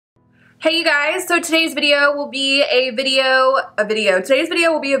Hey you guys, so today's video will be a video. Today's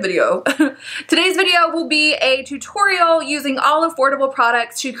video will be a tutorial using all affordable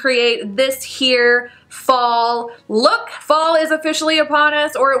products to create this here fall look. Fall is officially upon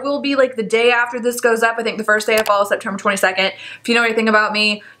us, or it will be like the day after this goes up. I think the first day of fall is September 22nd. If you know anything about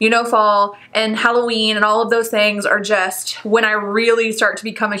me, you know fall and Halloween and all of those things are just when I really start to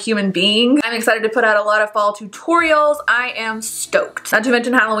become a human being. I'm excited to put out a lot of fall tutorials. I am stoked. Not to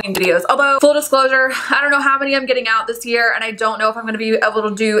mention Halloween videos. Although, full disclosure, I don't know how many I'm getting out this year, and I don't know if I'm going to be able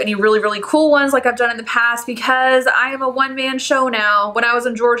to do any really cool ones like I've done in the past because I am a one-man show now. When I was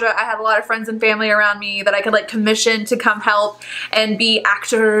in Georgia, I had a lot of friends and family around me that I could like commission to come help and be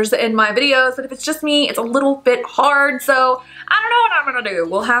actors in my videos, but if it's just me, it's a little bit hard, so I don't know what I'm gonna do.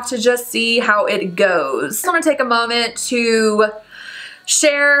 We'll have to just see how it goes. I want to take a moment to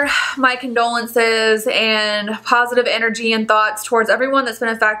share my condolences and positive energy and thoughts towards everyone that's been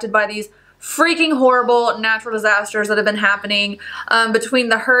affected by these freaking horrible natural disasters that have been happening between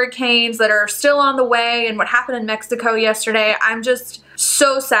the hurricanes that are still on the way and what happened in Mexico yesterday. I'm just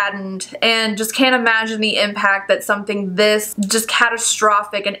so saddened and just can't imagine the impact that something this just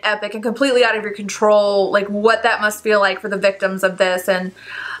catastrophic and epic and completely out of your control, like what that must feel like for the victims of this. And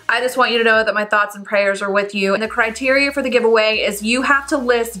I just want you to know that my thoughts and prayers are with you. And the criteria for the giveaway is you have to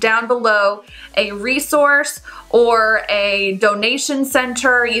list down below a resource or a donation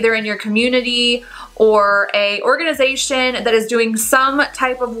center either in your community or a organization that is doing some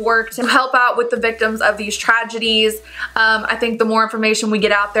type of work to help out with the victims of these tragedies. I think the more information we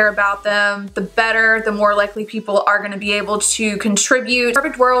get out there about them, the better, the more likely people are going to be able to contribute. In a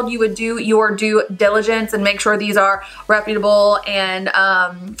perfect world, you would do your due diligence and make sure these are reputable and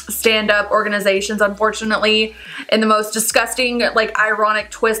stand-up organizations. Unfortunately, in the most disgusting, like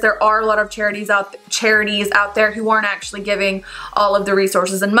ironic twist, there are a lot of charities out there who aren't actually giving all of the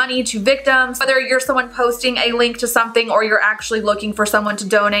resources and money to victims. Whether you're someone posting a link to something or you're actually looking for someone to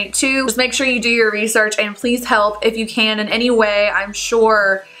donate to, just make sure you do your research and please help if you can in any way. I'm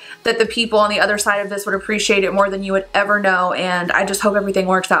sure that the people on the other side of this would appreciate it more than you would ever know, and I just hope everything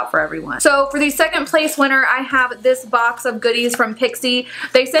works out for everyone. So for the second place winner, I have this box of goodies from Pixi.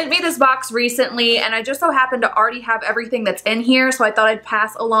 They sent me this box recently, and I just so happened to already have everything that's in here, so I thought I'd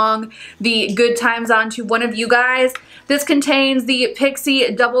pass along the good times on to one of you guys. This contains the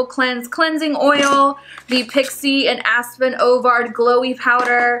Pixi Double Cleanse Cleansing Oil, the Pixi and Aspen Ovard Glowy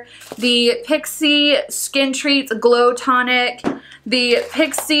Powder, the Pixi Skin Treats Glow Tonic, the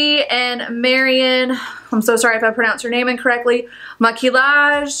Pixi and Marion, I'm so sorry if I pronounced her name incorrectly,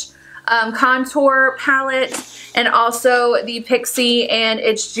 Maquillage Contour Palette, and also the Pixi and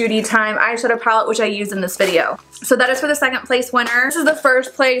It's Judy Time eyeshadow palette, which I used in this video. So that is for the second place winner. This is the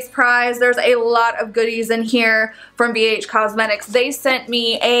first place prize. There's a lot of goodies in here from BH Cosmetics. They sent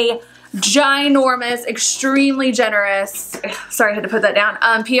me a ginormous, extremely generous, sorry I had to put that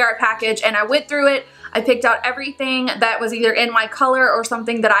down, PR package, and I went through it. I picked out everything that was either in my color or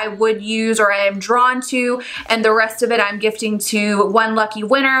something that I would use or I am drawn to, and the rest of it I'm gifting to one lucky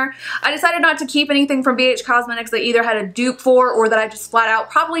winner. I decided not to keep anything from BH Cosmetics that either had a dupe for or that I just flat out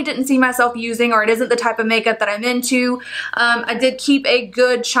probably didn't see myself using, or it isn't the type of makeup that I'm into. I did keep a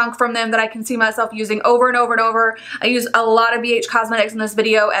good chunk from them that I can see myself using over and over and over. I use a lot of BH Cosmetics in this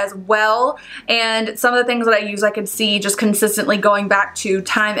video as well, and some of the things that I use I could see just consistently going back to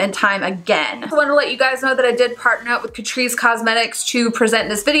time and time again. I wanted to let you guys know that I did partner up with Catrice Cosmetics to present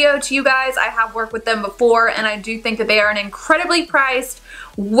this video to you guys. I have worked with them before, and I do think that they are an incredibly priced,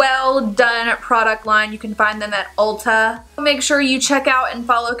 well done product line. You can find them at Ulta. Make sure you check out and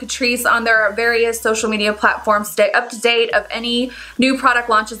follow Catrice on their various social media platforms. Stay up to date of any new product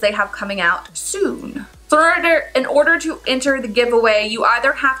launches they have coming out soon. So in order to enter the giveaway, you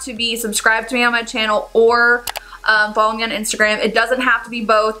either have to be subscribed to me on my channel or follow me on Instagram. It doesn't have to be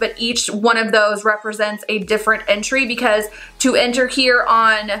both, but each one of those represents a different entry, because to enter here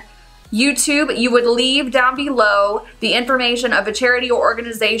on YouTube, you would leave down below the information of a charity or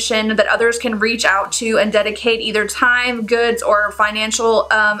organization that others can reach out to and dedicate either time, goods, or financial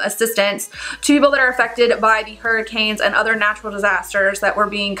assistance to people that are affected by the hurricanes and other natural disasters that we're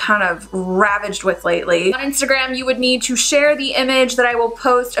being kind of ravaged with lately. On Instagram, you would need to share the image that I will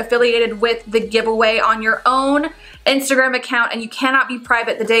post affiliated with the giveaway on your own Instagram account, and you cannot be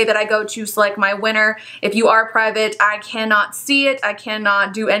private the day that I go to select my winner. If you are private, I cannot see it. I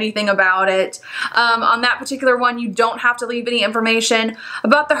cannot do anything about it. On that particular one, you don't have to leave any information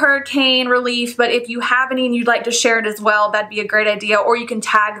about the hurricane relief, but if you have any and you'd like to share it as well, that'd be a great idea, or you can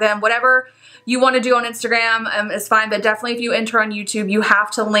tag them, whatever you want to do on Instagram is fine, but definitely if you enter on YouTube, you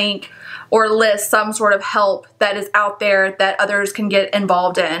have to link or list some sort of help that is out there that others can get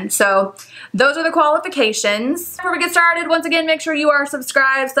involved in. So those are the qualifications. Before we get started, once again, make sure you are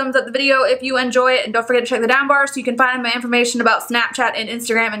subscribed, thumbs up the video if you enjoy it, and don't forget to check the down bar so you can find my information about Snapchat and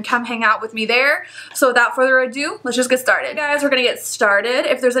Instagram and come hang out with me there. So without further ado, let's just get started. Guys, we're gonna get started.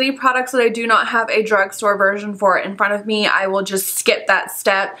 If there's any products that I do not have a drugstore version for in front of me, I will just skip that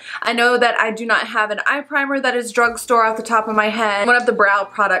step. I know that I do not have an eye primer that is drugstore off the top of my head. One of the brow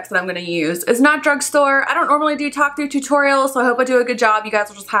products that I'm gonna use is not drugstore. I don't normally do talk through tutorials, so I hope I do a good job. You guys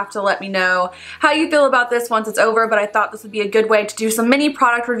will just have to let me know how you feel about this once it's over, but I thought this would be a good way to do some mini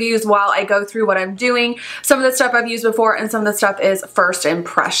product reviews while I go through what I'm doing. Some of the stuff I've used before and some of the stuff is first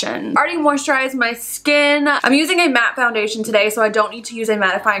impression. Already moisturized my skin. I'm using a matte foundation today, so I don't need to use a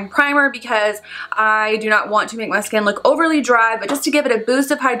mattifying primer because I do not want to make my skin look overly dry, but just to give it a boost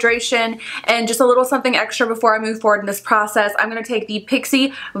of hydration and just a little something extra before I move forward in this process, I'm going to take the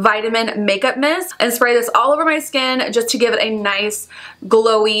Pixi Vitamin Makeup Mist and spray this all over my skin just to give it a nice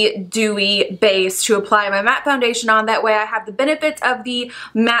glowy, dewy base to apply my matte foundation on. That way I have the benefits of the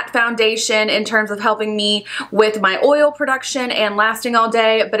matte foundation in terms of helping me with my oil production and lasting all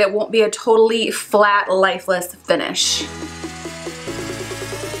day, but it won't be a totally flat, lifeless finish.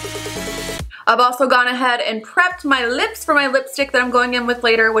 I've also gone ahead and prepped my lips for my lipstick that I'm going in with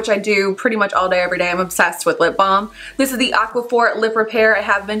later, which I do pretty much all day, every day. I'm obsessed with lip balm. This is the Aquaphor Lip Repair. I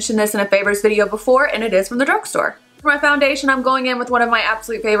have mentioned this in a favorites video before, and it is from the drugstore. For my foundation, I'm going in with one of my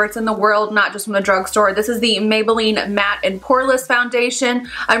absolute favorites in the world, not just from the drugstore. This is the Maybelline Matte and Poreless Foundation.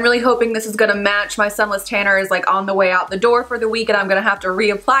 I'm really hoping this is going to match. My sunless tanner is like on the way out the door for the week and I'm going to have to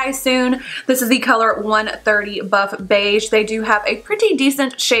reapply soon. This is the color 130 Buff Beige. They do have a pretty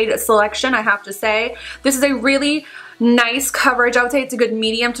decent shade selection, I have to say. This is a really nice coverage. I would say it's a good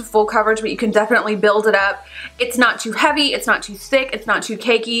medium to full coverage, but you can definitely build it up. It's not too heavy, it's not too thick, it's not too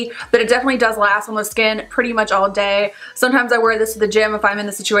cakey, but it definitely does last on the skin pretty much all day. Sometimes I wear this to the gym if I'm in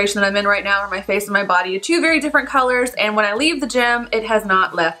the situation that I'm in right now where my face and my body are two very different colors, and when I leave the gym, it has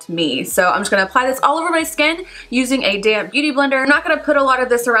not left me. So I'm just gonna apply this all over my skin using a damp beauty blender. I'm not gonna put a lot of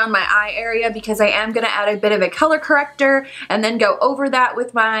this around my eye area because I am gonna add a bit of a color corrector and then go over that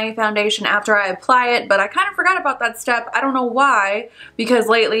with my foundation after I apply it, but I kind of forgot about that step. I don't know why, because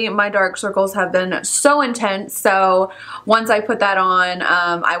lately my dark circles have been so intense. So once I put that on,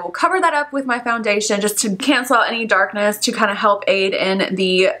 I will cover that up with my foundation just to cancel out any darkness to kind of help aid in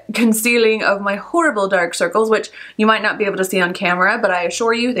the concealing of my horrible dark circles, which you might not be able to see on camera, but I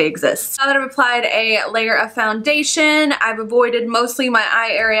assure you they exist. Now that I've applied a layer of foundation, I've avoided mostly my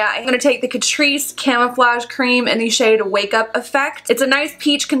eye area. I'm going to take the Catrice Camouflage Cream in the shade Wake Up Effect. It's a nice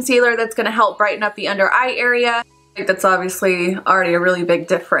peach concealer that's going to help brighten up the under eye area. That's obviously already a really big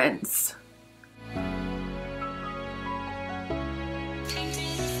difference.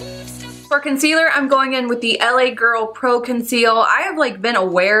 For concealer, I'm going in with the GIRL Pro Conceal. I have like been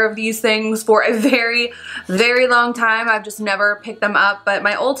aware of these things for a very, very long time. I've just never picked them up, but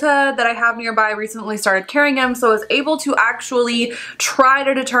my Ulta that I have nearby recently started carrying them, so I was able to actually try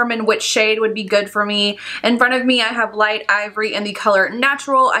to determine which shade would be good for me. In front of me, I have Light Ivory in the color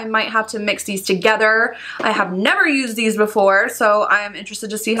Natural. I might have to mix these together. I have never used these before, so I am interested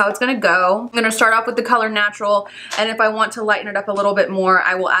to see how it's gonna go. I'm gonna start off with the color Natural, and if I want to lighten it up a little bit more,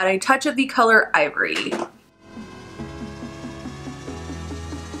 I will add a touch of the color Ivory.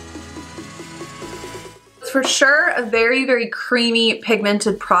 It's for sure a very, very creamy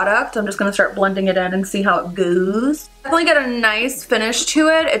pigmented product. I'm just going to start blending it in and see how it goes. Definitely get a nice finish to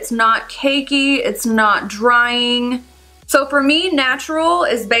it. It's not cakey, it's not drying. So for me, Natural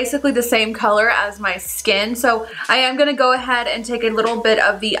is basically the same color as my skin, so I am going to go ahead and take a little bit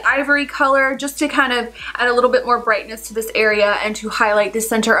of the ivory color just to kind of add a little bit more brightness to this area and to highlight the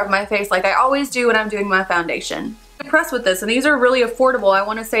center of my face like I always do when I'm doing my foundation. I'm impressed with this, and these are really affordable. I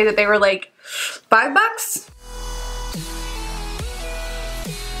want to say that they were like $5.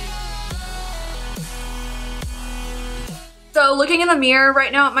 So looking in the mirror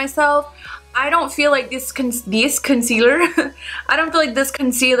right now at myself, I don't feel like this concealer I don't feel like this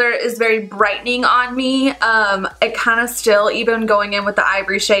concealer is very brightening on me. It kind of still, even going in with the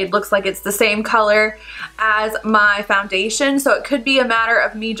ivory shade, looks like it's the same color as my foundation, so it could be a matter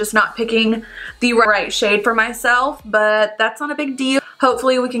of me just not picking the right shade for myself, but that's not a big deal.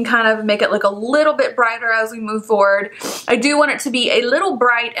 Hopefully we can kind of make it look a little bit brighter as we move forward. I do want it to be a little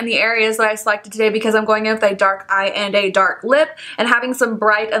bright in the areas that I selected today because I'm going in with a dark eye and a dark lip, and having some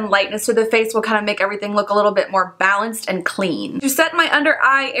bright and lightness to the face will kind of make everything look a little bit more balanced and clean. To set my under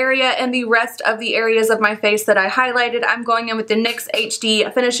eye area and the rest of the areas of my face that I highlighted, I'm going in with the NYX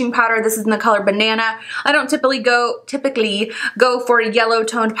HD finishing powder. This is in the color Banana. I don't typically go for yellow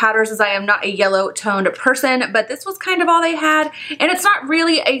toned powders as I am not a yellow toned person, but this was kind of all they had, and it's not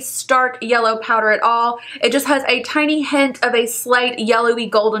really a stark yellow powder at all. It just has a tiny hint of a slight yellowy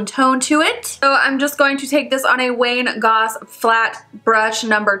golden tone to it. So I'm just going to take this on a Wayne Goss flat brush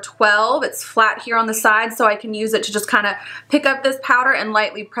number 12. It's flat here on the side, so I can use it to just kind of pick up this powder and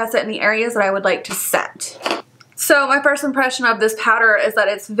lightly press it in the areas that I would like to set. So my first impression of this powder is that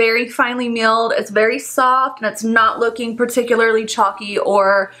it's very finely milled, it's very soft, and it's not looking particularly chalky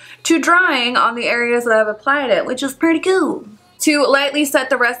or too drying on the areas that I've applied it, which is pretty cool. To lightly set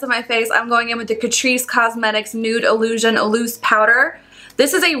the rest of my face, I'm going in with the Catrice Cosmetics Nude Illusion Loose Powder.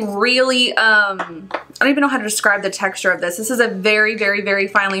 This is a really, I don't even know how to describe the texture of this. This is a very, very, very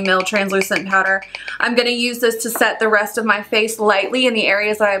finely milled translucent powder. I'm going to use this to set the rest of my face lightly in the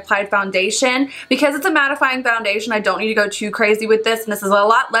areas that I applied foundation. Because it's a mattifying foundation, I don't need to go too crazy with this, and this is a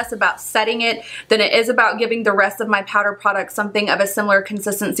lot less about setting it than it is about giving the rest of my powder product something of a similar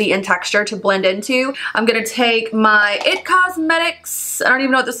consistency and texture to blend into. I'm going to take my IT Cosmetics, I don't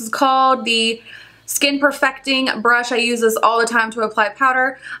even know what this is called, the Skin Perfecting brush. I use this all the time to apply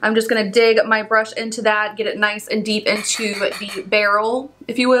powder. I'm just going to dig my brush into that, get it nice and deep into the barrel,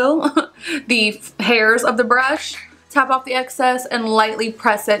 if you will, the hairs of the brush, tap off the excess, and lightly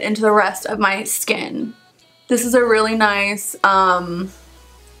press it into the rest of my skin. This is a really nice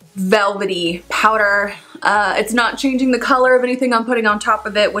velvety powder. It's not changing the color of anything I'm putting on top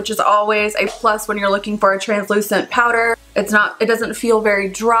of it, which is always a plus when you're looking for a translucent powder. It doesn't feel very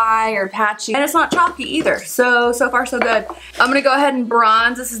dry or patchy, and it's not chalky either. So far so good. I'm gonna go ahead and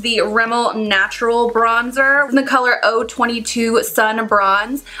bronze. This is the Rimmel Natural Bronzer in the color 022 Sun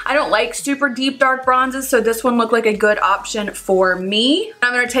Bronze. I don't like super deep dark bronzes, so this one looked like a good option for me.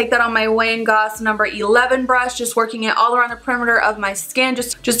 I'm gonna take that on my Wayne Goss number 11 brush, just working it all around the perimeter of my skin,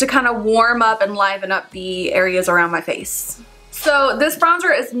 just to kind of warm up and liven up the areas around my face. So this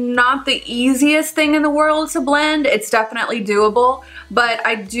bronzer is not the easiest thing in the world to blend. It's definitely doable, but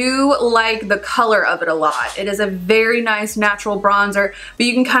I do like the color of it a lot. It is a very nice natural bronzer, but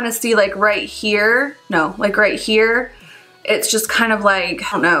you can kind of see like right here, right here, it's just kind of like,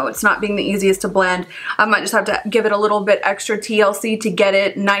 I don't know, it's not being the easiest to blend. I might just have to give it a little bit extra TLC to get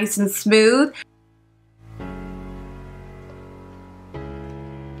it nice and smooth.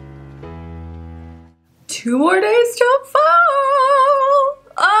 Two more days till fall.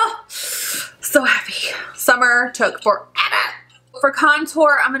 Oh, so happy. Summer took forever. For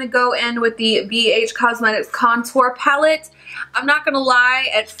contour, I'm going to go in with the BH Cosmetics Contour Palette. I'm not going to lie,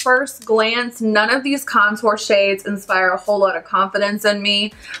 at first glance, none of these contour shades inspire a whole lot of confidence in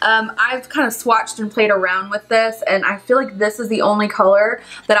me. I've kind of swatched and played around with this, and I feel like this is the only color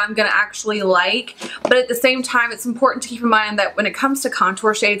that I'm going to actually like. But at the same time, it's important to keep in mind that when it comes to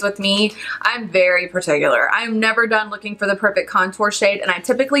contour shades with me, I'm very particular. I'm never done looking for the perfect contour shade, and I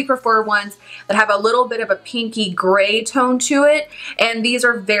typically prefer ones that have a little bit of a pinky gray tone to it, and these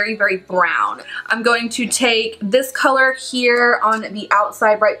are very, very brown. I'm going to take this color here on the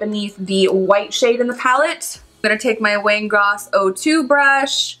outside right beneath the white shade in the palette. I'm going to take my Wayne Goss 02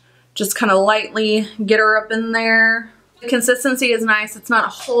 brush, just kind of lightly get her up in there. The consistency is nice. It's not a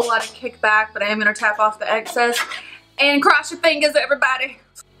whole lot of kickback, but I am going to tap off the excess. And cross your fingers, everybody.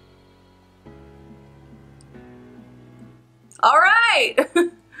 All right.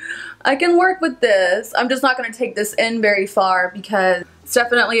 I can work with this. I'm just not going to take this in very far because it's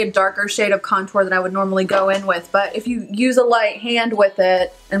definitely a darker shade of contour than I would normally go in with. But if you use a light hand with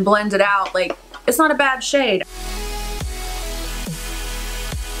it and blend it out, like, it's not a bad shade.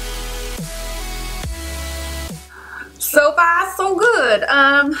 So far, so good.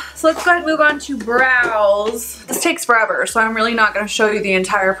 So let's go ahead and move on to brows. This takes forever, so I'm really not going to show you the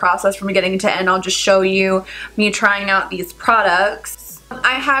entire process from beginning to end. I'll just show you me trying out these products.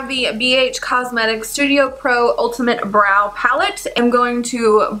 I have the BH Cosmetics Studio Pro Ultimate Brow Palette. I'm going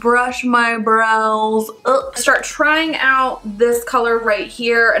to brush my brows up. Start trying out this color right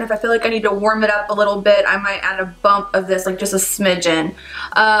here, and if I feel like I need to warm it up a little bit, I might add a bump of this, like just a smidgen.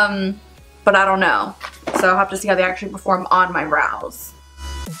 But I don't know. So I'll have to see how they actually perform on my brows.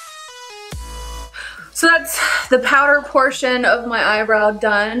 So that's the powder portion of my eyebrow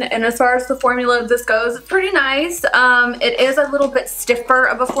done, and as far as the formula of this goes, it's pretty nice. It is a little bit stiffer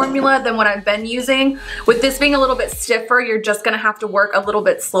of a formula than what I've been using. With this being a little bit stiffer, you're just gonna have to work a little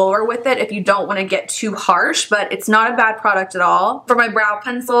bit slower with it if you don't wanna get too harsh, but it's not a bad product at all. For my brow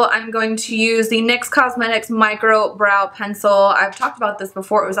pencil, I'm going to use the NYX Cosmetics Micro Brow Pencil. I've talked about this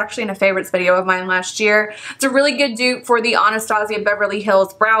before. It was actually in a favorites video of mine last year. It's a really good dupe for the Anastasia Beverly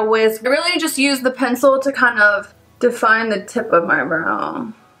Hills Brow Wiz. I really just use the pencil to kind of define the tip of my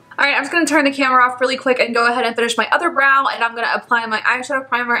brow. Alright, I'm just going to turn the camera off really quick and go ahead and finish my other brow, and I'm going to apply my eyeshadow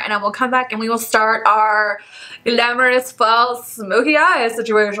primer, and I will come back and we will start our glamorous fall smoky eye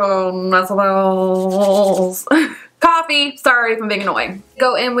situation. That's what else. Coffee, sorry if I'm being annoying.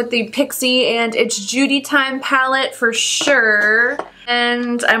 Go in with the Pixi and It's Judy Time palette for sure.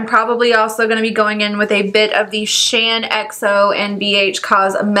 And I'm probably also going to be going in with a bit of the Shan XO and BH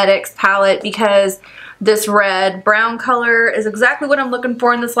Cosmetics palette because this red brown color is exactly what I'm looking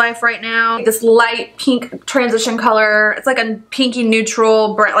for in this life right now. This light pink transition color. It's like a pinky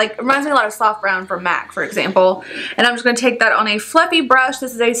neutral brown, like it reminds me a lot of soft brown from MAC, for example. And I'm just going to take that on a fluffy brush.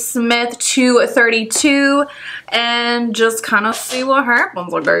 This is a Smith 232 and just kind of see what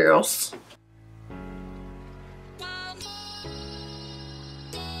happens, I guess.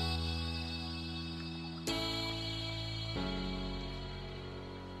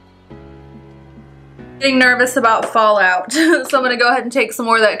 Getting nervous about fallout. So I'm going to go ahead and take some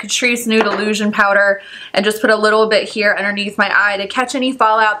more of that Catrice Nude Illusion powder and just put a little bit here underneath my eye to catch any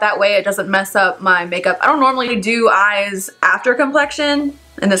fallout. That way it doesn't mess up my makeup. I don't normally do eyes after complexion,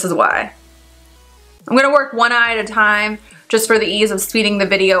 and this is why. I'm going to work one eye at a time just for the ease of speeding the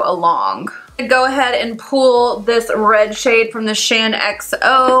video along. Go ahead and pull this red shade from the Shan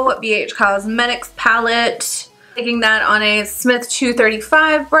XO BH Cosmetics palette. Taking that on a Smith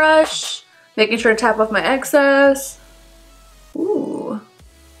 235 brush. Making sure to tap off my excess. Ooh.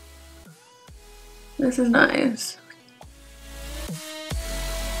 This is nice.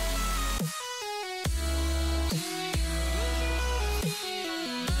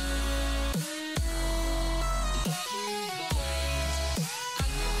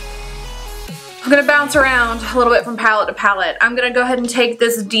 I'm gonna bounce around a little bit from palette to palette. I'm gonna go ahead and take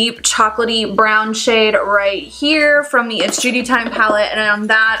this deep chocolatey brown shade right here from the It's Judy Time palette, and on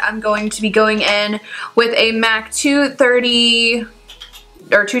that I'm going to be going in with a MAC 230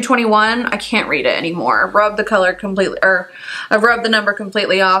 or 221. I can't read it anymore. I've rubbed the color completely, or I've rubbed the number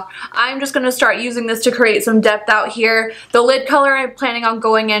completely off. I'm just going to start using this to create some depth out here. The lid color I'm planning on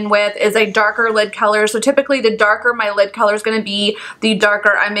going in with is a darker lid color. So typically the darker my lid color is going to be, the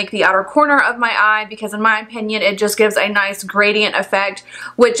darker I make the outer corner of my eye, because in my opinion it just gives a nice gradient effect,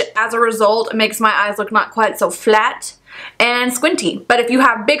 which as a result makes my eyes look not quite so flat and squinty. But if you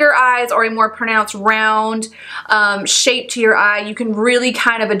have bigger eyes or a more pronounced round shape to your eye, you can really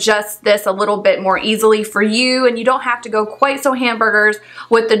kind of adjust this a little bit more easily for you, and you don't have to go quite so hamburgers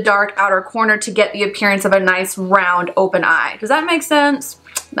with the dark outer corner to get the appearance of a nice round open eye. Does that make sense?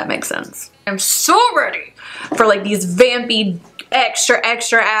 That makes sense. I'm so ready for like these vampy extra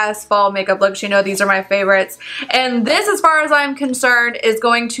ass fall makeup looks. You know, these are my favorites, and this, as far as I'm concerned, is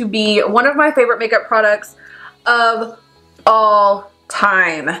going to be one of my favorite makeup products of all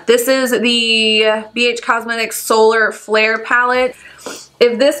time. This is the BH Cosmetics Solar Flare palette.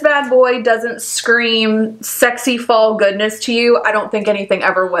 If this bad boy doesn't scream sexy fall goodness to you, I don't think anything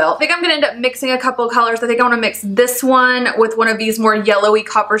ever will. I think I'm gonna end up mixing a couple of colors. I think I wanna mix this one with one of these more yellowy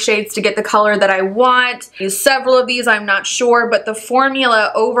copper shades to get the color that I want. Use several of these, I'm not sure, but the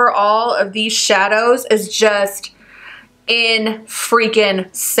formula overall of these shadows is just in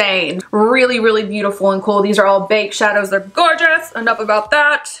freaking sane. Really, really beautiful and cool. These are all baked shadows. They're gorgeous. Enough about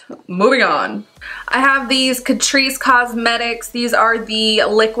that. Moving on. I have these Catrice Cosmetics. These are the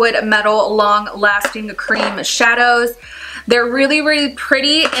Liquid Metal Long Lasting Cream Shadows. They're really, really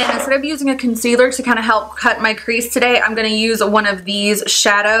pretty, and instead of using a concealer to kind of help cut my crease today, I'm going to use one of these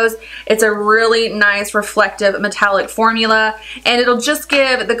shadows. It's a really nice reflective metallic formula, and it'll just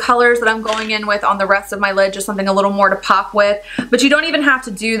give the colors that I'm going in with on the rest of my lid just something a little more to pop with. But you don't even have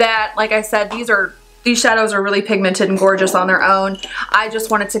to do that. Like I said, these shadows are really pigmented and gorgeous on their own. I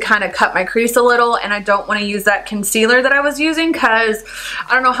just wanted to kind of cut my crease a little, and I don't want to use that concealer that I was using because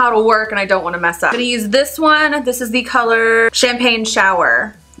I don't know how it'll work and I don't want to mess up. I'm going to use this one. This is the color Champagne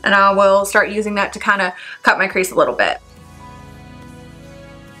Shower, and I will start using that to kind of cut my crease a little bit.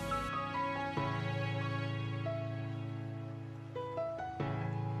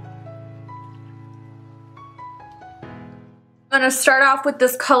 I'm going to start off with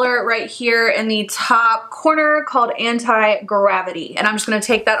this color right here in the top corner called Anti-Gravity. And I'm just going to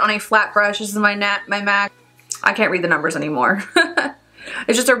take that on a flat brush. This is my MAC. I can't read the numbers anymore.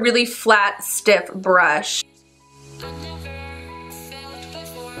 It's just a really flat, stiff brush.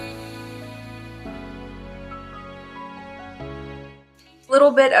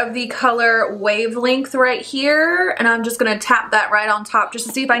 Little bit of the color Wavelength right here, and I'm just going to tap that right on top just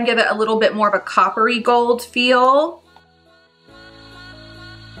to see if I can give it a little bit more of a coppery gold feel.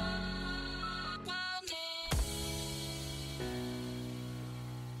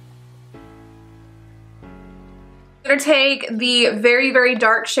 I'm going to take the very, very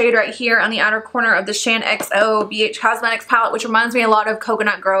dark shade right here on the outer corner of the Shan XO BH Cosmetics palette, which reminds me a lot of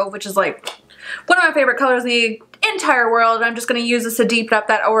Coconut Grove, which is like one of my favorite colors in the entire world. I'm just going to use this to deepen up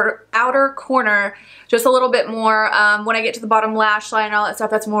that outer corner just a little bit more. When I get to the bottom lash line and all that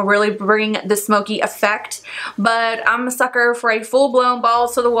stuff, that's more really bring the smoky effect. But I'm a sucker for a full-blown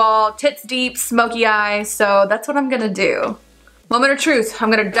balls to the wall, tits deep, smoky eye, so that's what I'm going to do. Moment of truth.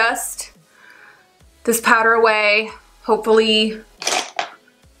 I'm going to dust this powder away. Hopefully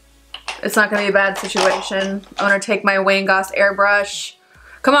it's not going to be a bad situation. I'm going to take my Wayne Goss airbrush.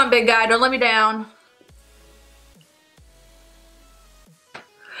 Come on, big guy, don't let me down.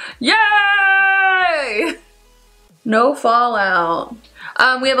 Yay! No fallout.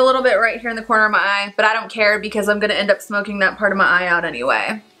 We have a little bit right here in the corner of my eye, but I don't care because I'm gonna end up smoking that part of my eye out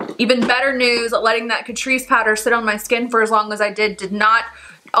anyway. Even better news, letting that Catrice powder sit on my skin for as long as I did not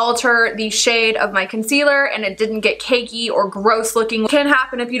alter the shade of my concealer, and it didn't get cakey or gross looking. It can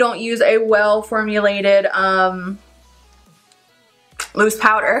happen if you don't use a well-formulated loose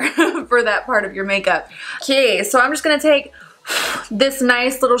powder for that part of your makeup. Okay, so I'm just gonna take this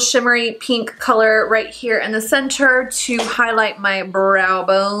nice little shimmery pink color right here in the center to highlight my brow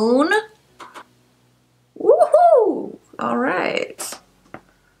bone. Woohoo! All right.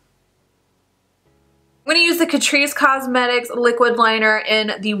 I'm going to use the Catrice Cosmetics liquid liner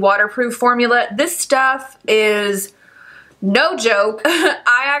in the waterproof formula. This stuff is no joke.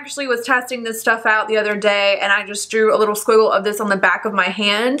 I actually was testing this stuff out the other day and I just drew a little squiggle of this on the back of my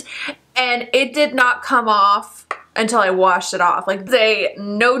hand and it did not come off until I washed it off. Like, it's a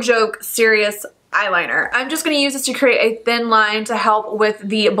no joke serious eyeliner. I'm just going to use this to create a thin line to help with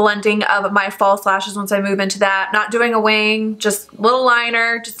the blending of my false lashes once I move into that. Not doing a wing, just little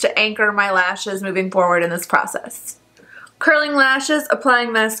liner just to anchor my lashes moving forward in this process. Curling lashes,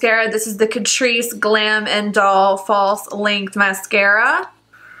 applying mascara. This is the Catrice Glam and Doll False Length Mascara.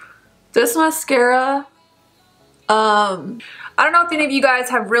 This mascara, I don't know if any of you guys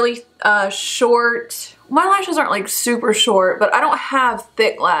have really short, my lashes aren't like super short, but I don't have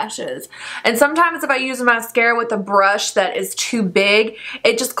thick lashes. And sometimes if I use a mascara with a brush that is too big,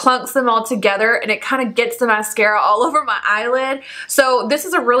 it just clunks them all together and it kind of gets the mascara all over my eyelid. So this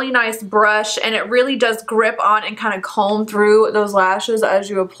is a really nice brush and it really does grip on and kind of comb through those lashes as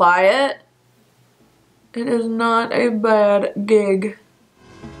you apply it. It is not a bad gig.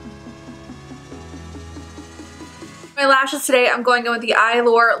 My lashes today, I'm going in with the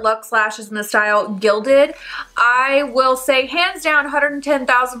Eylure Luxe Lashes in the style Gilded. I will say hands down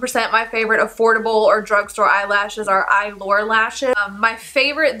 110,000% my favorite affordable or drugstore eyelashes are Eylure lashes. My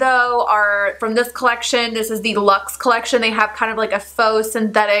favorite though are from this collection. This is the Luxe collection. They have kind of like a faux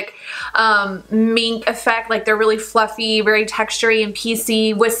synthetic mink effect. Like they're really fluffy, very textury and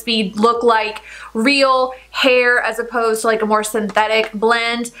piecey, wispy, look like real hair as opposed to like a more synthetic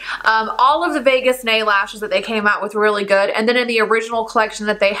blend. All of the Vegas nail lashes that they came out with were really good, and then in the original collection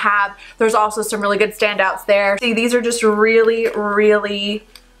that they have, there's also some really good standouts there. See, these are just really, really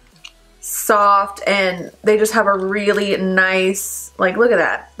soft and they just have a really nice, like, look at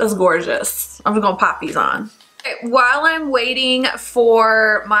that. That's gorgeous. I'm just gonna pop these on. Okay, while I'm waiting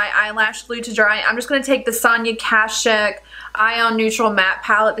for my eyelash glue to dry, I'm just going to take the Sonia Kashuk Ion Neutral Matte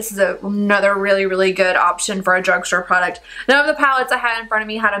Palette. This is another really, really good option for a drugstore product. None of the palettes I had in front of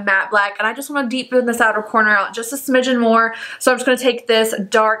me had a matte black, and I just want to deepen this outer corner out just a smidgen more. So I'm just going to take this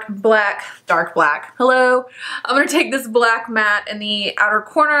dark black, hello. I'm going to take this black matte in the outer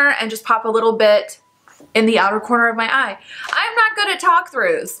corner and just pop a little bit in the outer corner of my eye. I'm not good at talk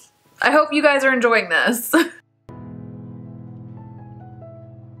throughs. I hope you guys are enjoying this.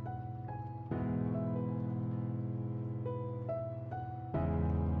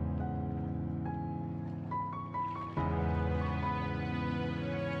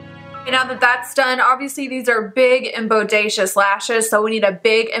 And now that that's done, obviously these are big and bodacious lashes, so we need a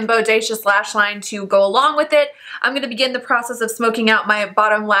big and bodacious lash line to go along with it. I'm going to begin the process of smoking out my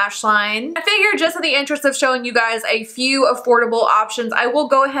bottom lash line. I figure just in the interest of showing you guys a few affordable options, I will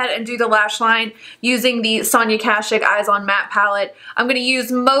go ahead and do the lash line using the Sonia Kashuk Eyes on Matte palette. I'm going to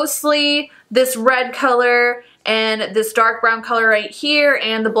use mostly this red color and this dark brown color right here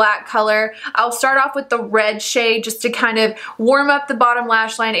and the black color. I'll start off with the red shade just to kind of warm up the bottom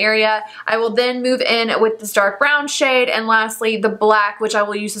lash line area. I will then move in with this dark brown shade, and lastly the black, which I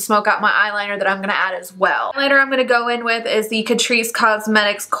will use to smoke out my eyeliner that I'm going to add as well. The eyeliner I'm going to go in with is the Catrice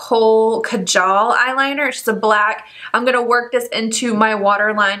Cosmetics Kohl Kajal eyeliner. It's just a black. I'm going to work this into my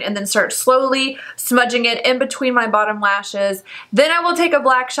waterline and then start slowly smudging it in between my bottom lashes. Then I will take a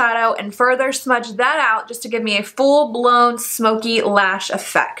black shadow and further smudge that out just to give me a full-blown smoky lash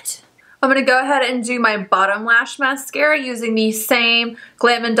effect. I'm going to go ahead and do my bottom lash mascara using the same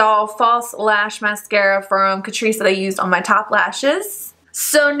Glam & Doll False Lash Mascara from Catrice that I used on my top lashes.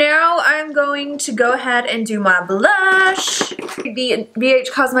 So now I'm going to go ahead and do my blush. The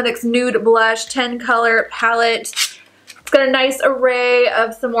BH Cosmetics Nude Blush 10 color palette. It's got a nice array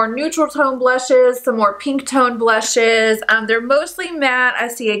of some more neutral tone blushes, some more pink tone blushes. They're mostly matte. I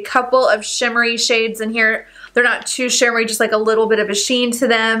see a couple of shimmery shades in here. They're not too shimmery, just like a little bit of a sheen to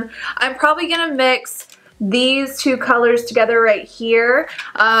them. I'm probably gonna mix these two colors together right here.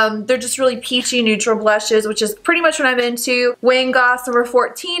 They're just really peachy neutral blushes, which is pretty much what I'm into. Wayne Goss number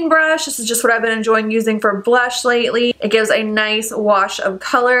 14 brush. This is just what I've been enjoying using for blush lately. It gives a nice wash of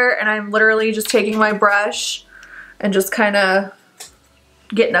color, and I'm literally just taking my brush and just kind of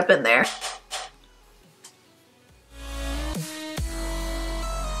getting up in there.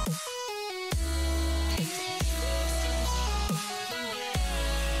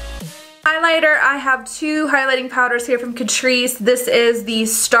 Highlighter, I have two highlighting powders here from Catrice. This is the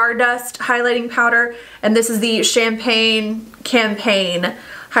Stardust highlighting powder, and this is the Champagne Campaign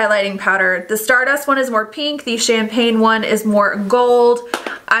highlighting powder. The Stardust one is more pink, the Champagne one is more gold.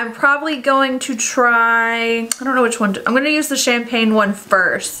 I'm probably going to try, I don't know which one, I'm going to use the Champagne one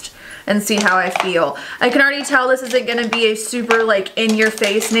first and see how I feel. I can already tell this isn't going to be a super like in your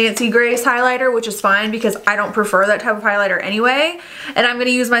face Nancy Grace highlighter, which is fine because I don't prefer that type of highlighter anyway. And I'm going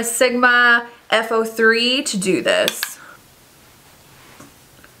to use my Sigma F03 to do this.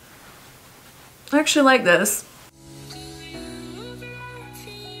 I actually like this.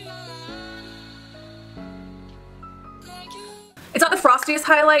 It's not the frostiest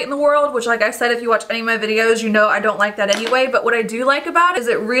highlight in the world, which like I said, if you watch any of my videos, you know I don't like that anyway, but what I do like about it is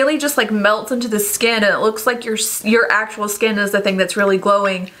it really just like melts into the skin, and it looks like your actual skin is the thing that's really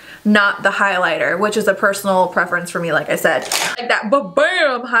glowing, not the highlighter, which is a personal preference for me, like I said. Like that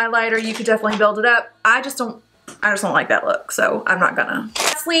ba-bam highlighter, you could definitely build it up. I just don't like that look, so I'm not gonna.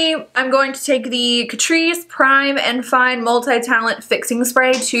 Lastly, I'm going to take the Catrice Prime and Fine Multi-Talent Fixing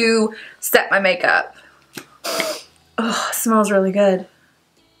Spray to set my makeup. Oh, it smells really good.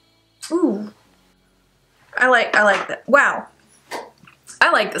 Ooh. I like that. Wow.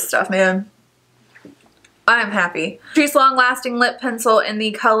 I like this stuff, man. I'm happy. Catrice Long Lasting Lip Pencil in the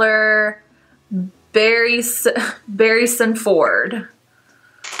color Berry Ford.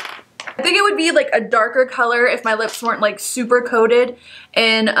 I think it would be like a darker color if my lips weren't like super coated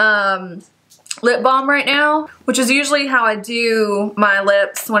in lip balm right now, which is usually how I do my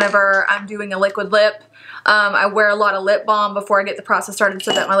lips whenever I'm doing a liquid lip. I wear a lot of lip balm before I get the process started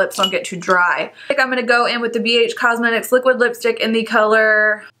so that my lips don't get too dry. I think I'm going to go in with the BH Cosmetics liquid lipstick in the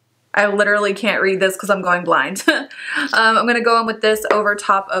color, I literally can't read this because I'm going blind. I'm going to go in with this over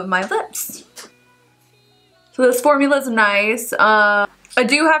top of my lips. So this formula is nice. I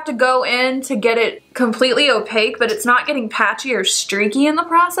do have to go in to get it completely opaque, but it's not getting patchy or streaky in the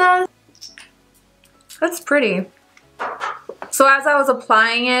process. That's pretty. So as I was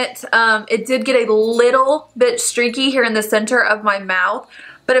applying it, it did get a little bit streaky here in the center of my mouth.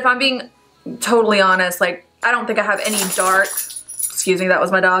 But if I'm being totally honest, like I don't think I have any dark, excuse me, that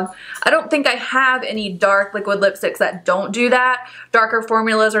was my dog. I don't think I have any dark liquid lipsticks that don't do that. Darker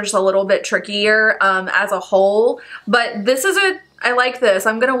formulas are just a little bit trickier as a whole. But this is I like this.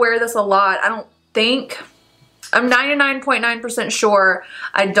 I'm gonna wear this a lot. I'm 99.9% sure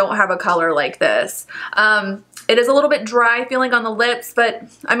I don't have a color like this. It is a little bit dry feeling on the lips, but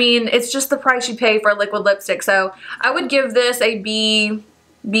I mean, it's just the price you pay for a liquid lipstick. So I would give this a B+,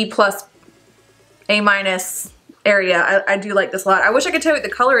 A- area. I do like this a lot. I wish I could tell you what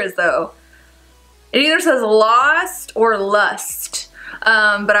the color is though. It either says Lost or Lust,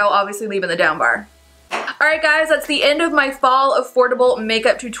 but I'll obviously leave in the down bar. Alright guys, that's the end of my fall affordable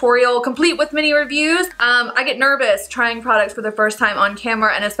makeup tutorial, complete with mini reviews. I get nervous trying products for the first time on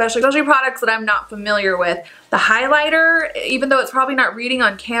camera, and especially products that I'm not familiar with. The highlighter, even though it's probably not reading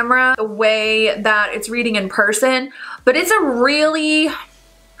on camera the way that it's reading in person, but it's a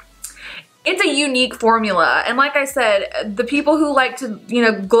unique formula. And like I said, the people who like to, you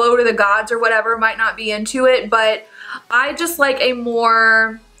know, glow to the gods or whatever might not be into it, but I just like a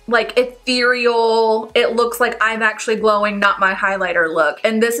more like ethereal, it looks like I'm actually glowing, not my highlighter look.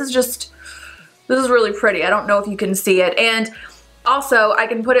 And this is really pretty. I don't know if you can see it. And also I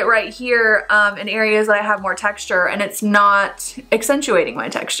can put it right here in areas that I have more texture and it's not accentuating my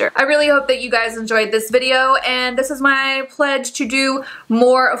texture. I really hope that you guys enjoyed this video, and this is my pledge to do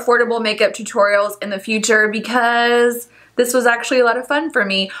more affordable makeup tutorials in the future because this was actually a lot of fun for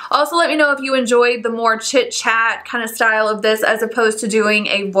me. Also, let me know if you enjoyed the more chit-chat kind of style of this as opposed to doing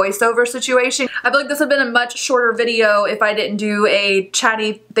a voiceover situation. I feel like this would have been a much shorter video if I didn't do a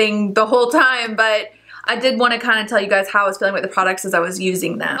chatty thing the whole time, but I did want to kind of tell you guys how I was feeling with the products as I was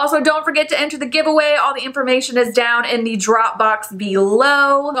using them. Also, don't forget to enter the giveaway. All the information is down in the drop box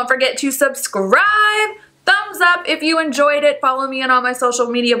below. Don't forget to subscribe. Thumbs up if you enjoyed it. Follow me on all my social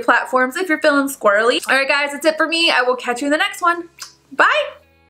media platforms if you're feeling squirrely. Alright guys, that's it for me. I will catch you in the next one. Bye!